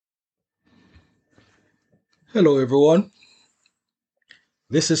Hello, everyone.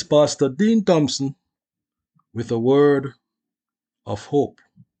 This is Pastor Dean Thompson with a word of hope.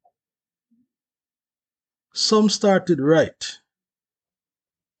 Some started right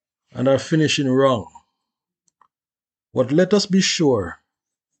and are finishing wrong, but let us be sure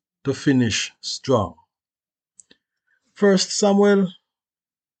to finish strong. 1 Samuel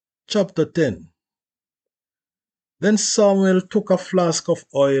chapter 10. Then Samuel took a flask of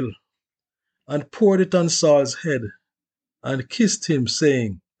oil and poured it on Saul's head and kissed him,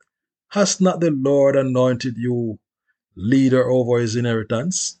 saying, Has not the Lord anointed you leader over his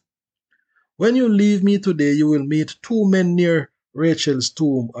inheritance? When you leave me today, you will meet two men near Rachel's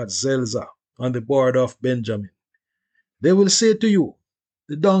tomb at Zelzah on the border of Benjamin. They will say to you,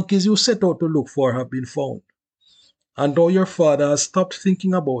 The donkeys you set out to look for have been found. And though your father has stopped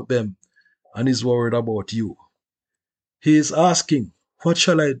thinking about them and is worried about you, he is asking, What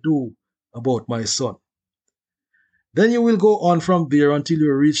shall I do about my son? Then you will go on from there until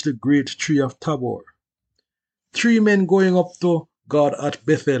you reach the great tree of Tabor. Three men going up to God at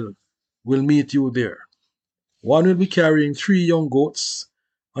Bethel will meet you there. One will be carrying 3 young goats,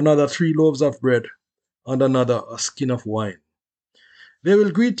 another 3 loaves of bread, and another a skin of wine. They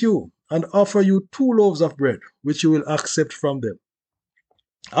will greet you and offer you 2 loaves of bread, which you will accept from them.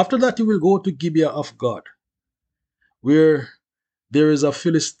 After that, you will go to Gibeah of God, where there is a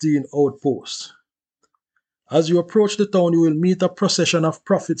Philistine outpost. As you approach the town, you will meet a procession of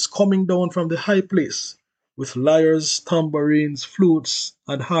prophets coming down from the high place, with lyres, tambourines, flutes,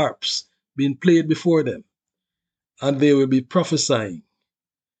 and harps being played before them, and they will be prophesying.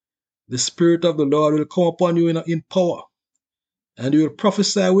 The Spirit of the Lord will come upon you in power, and you will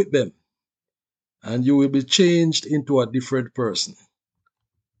prophesy with them, and you will be changed into a different person.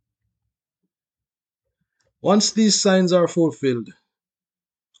 Once these signs are fulfilled,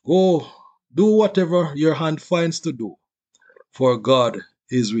 go do whatever your hand finds to do, for God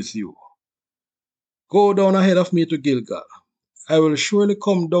is with you. Go down ahead of me to Gilgal. I will surely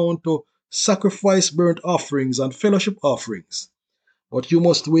come down to sacrifice burnt offerings and fellowship offerings, but you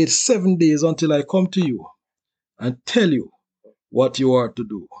must wait 7 days until I come to you and tell you what you are to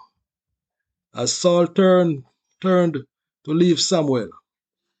do. As Saul turned to leave Samuel,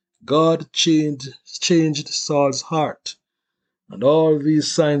 God changed Saul's heart, and all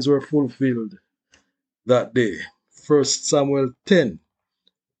these signs were fulfilled that day. 1 Samuel 10,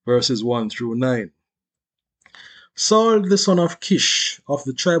 verses 1 through 9. Saul, the son of Kish of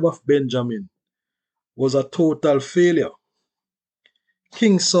the tribe of Benjamin, was a total failure.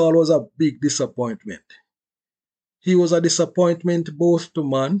 King Saul was a big disappointment. He was a disappointment both to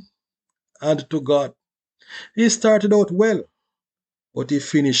man and to God. He started out well, but he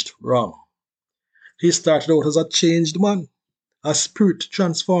finished wrong. He started out as a changed man, a spirit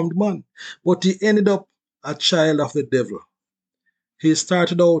transformed man, but he ended up a child of the devil. He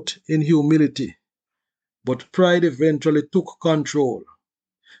started out in humility, but pride eventually took control.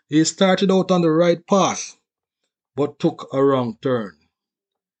 He started out on the right path, but took a wrong turn.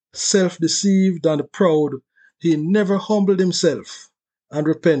 Self-deceived and proud, he never humbled himself and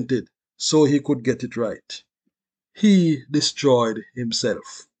repented so he could get it right. He destroyed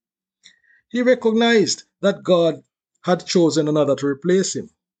himself. He recognized that God had chosen another to replace him.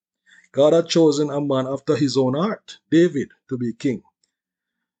 God had chosen a man after his own heart, David, to be king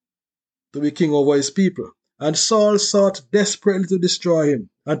over his people. And Saul sought desperately to destroy him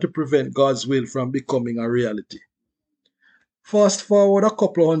and to prevent God's will from becoming a reality. Fast forward a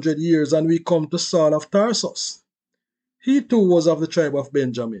couple of 100 years and we come to Saul of Tarsus. He too was of the tribe of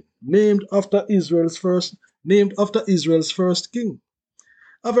Benjamin, named after Israel's first king.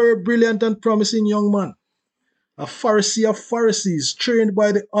 A very brilliant and promising young man, a Pharisee of Pharisees, trained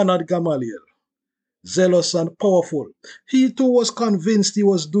by the honored Gamaliel, zealous and powerful. He too was convinced he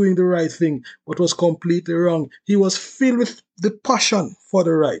was doing the right thing, but was completely wrong. He was filled with the passion for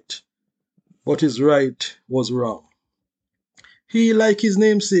the right, but his right was wrong. He, like his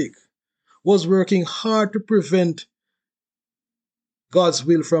namesake, was working hard to prevent God's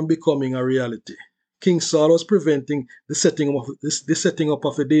will from becoming a reality. King Saul was preventing the setting up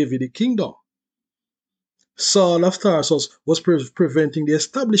of the Davidic kingdom. Saul of Tarsus was preventing the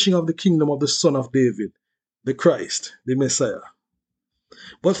establishing of the kingdom of the son of David, the Christ, the Messiah.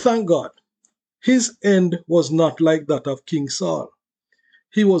 But thank God, his end was not like that of King Saul.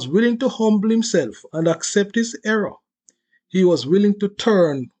 He was willing to humble himself and accept his error. He was willing to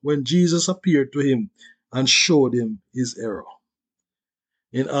turn when Jesus appeared to him and showed him his error.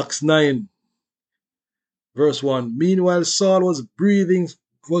 In Acts 9, verse 1, meanwhile Saul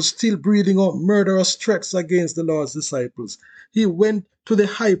was still breathing out murderous threats against the Lord's disciples. he went to the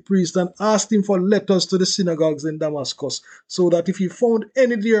high priest and asked him for letters to the synagogues in Damascus, so that if he found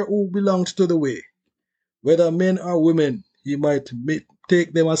any there who belonged to the way, whether men or women, he might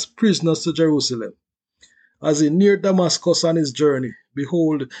take them as prisoners to Jerusalem. As he neared Damascus on his journey,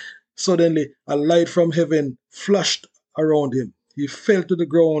 behold, suddenly a light from heaven flashed around him. He fell to the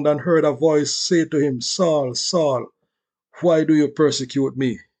ground and heard a voice say to him, Saul, Saul, why do you persecute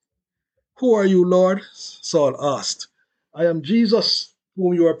me? Who are you, Lord? Saul asked. I am Jesus,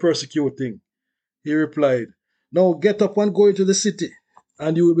 whom you are persecuting. He replied, Now get up and go into the city,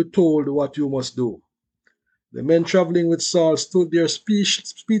 and you will be told what you must do. The men traveling with Saul stood there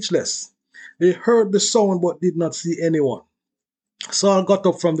speechless. They heard the sound but did not see anyone. Saul got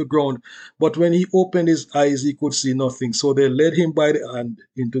up from the ground, but when he opened his eyes, he could see nothing. So they led him by the hand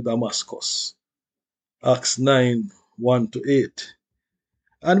into Damascus. Acts 9, 1-8.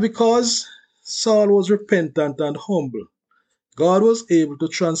 And because Saul was repentant and humble, God was able to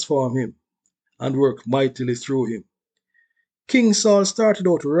transform him and work mightily through him. King Saul started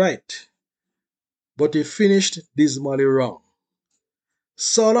out right, but he finished dismally wrong.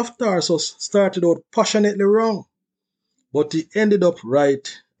 Saul of Tarsus started out passionately wrong, but he ended up right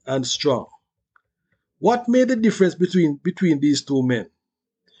and strong. What made the difference between these two men?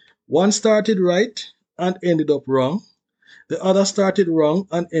 One started right and ended up wrong. The other started wrong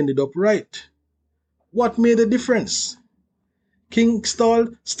and ended up right. What made the difference? King Saul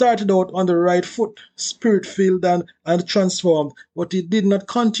started out on the right foot, spirit-filled and transformed, but he did not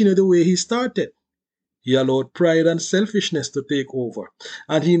continue the way he started. He allowed pride and selfishness to take over,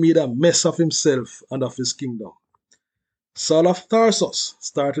 and he made a mess of himself and of his kingdom. Saul of Tarsus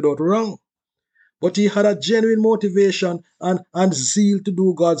started out wrong, but he had a genuine motivation and zeal to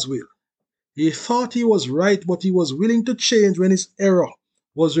do God's will. He thought he was right, but he was willing to change when his error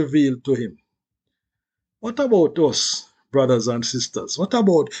was revealed to him. What about us, brothers and sisters? What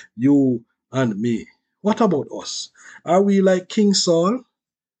about you and me? What about us? Are we like King Saul,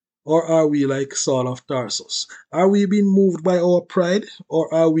 or are we like Saul of Tarsus? Are we being moved by our pride,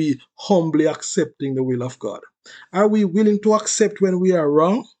 or are we humbly accepting the will of God? Are we willing to accept when we are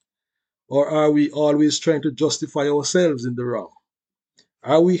wrong, or are we always trying to justify ourselves in the wrong?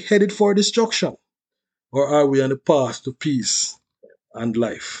 Are we headed for destruction, or are we on the path to peace and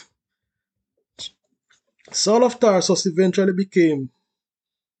life? Saul of Tarsus eventually came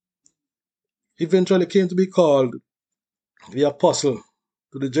to be called the apostle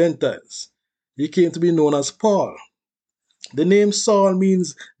to the Gentiles. He came to be known as Paul. The name Saul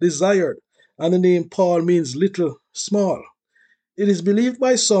means desired, and the name Paul means little, small. It is believed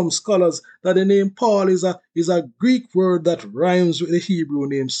by some scholars that the name Paul is a Greek word that rhymes with the Hebrew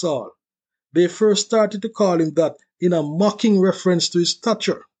name Saul. They first started to call him that in a mocking reference to his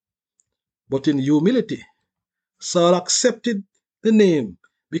stature. But in humility, Saul accepted the name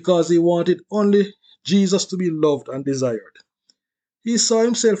because he wanted only Jesus to be loved and desired. He saw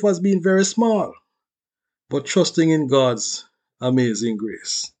himself as being very small, but trusting in God's amazing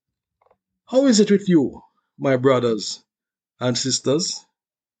grace. How is it with you, my brothers and sisters?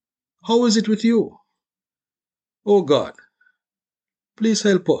 How is it with you? Oh God, please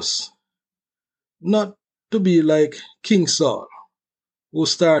help us not to be like King Saul, who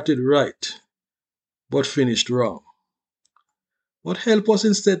started right but finished wrong. But help us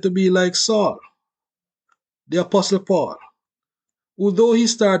instead to be like Saul, the Apostle Paul, who though he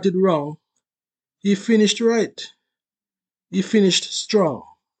started wrong, he finished right. He finished strong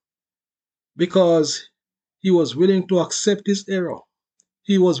because he was willing to accept his error.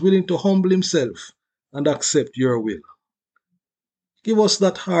 He was willing to humble himself and accept your will. Give us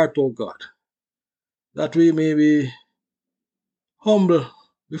that heart, O God, that we may be humble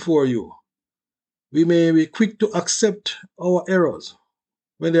before you. We may be quick to accept our errors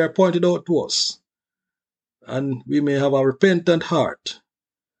when they are pointed out to us, and we may have a repentant heart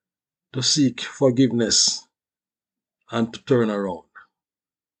to seek forgiveness and to turn around.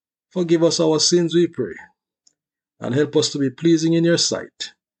 Forgive us our sins, we pray, and help us to be pleasing in your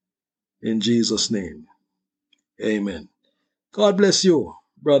sight. In Jesus' name, amen. God bless you,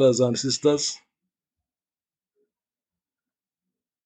 brothers and sisters.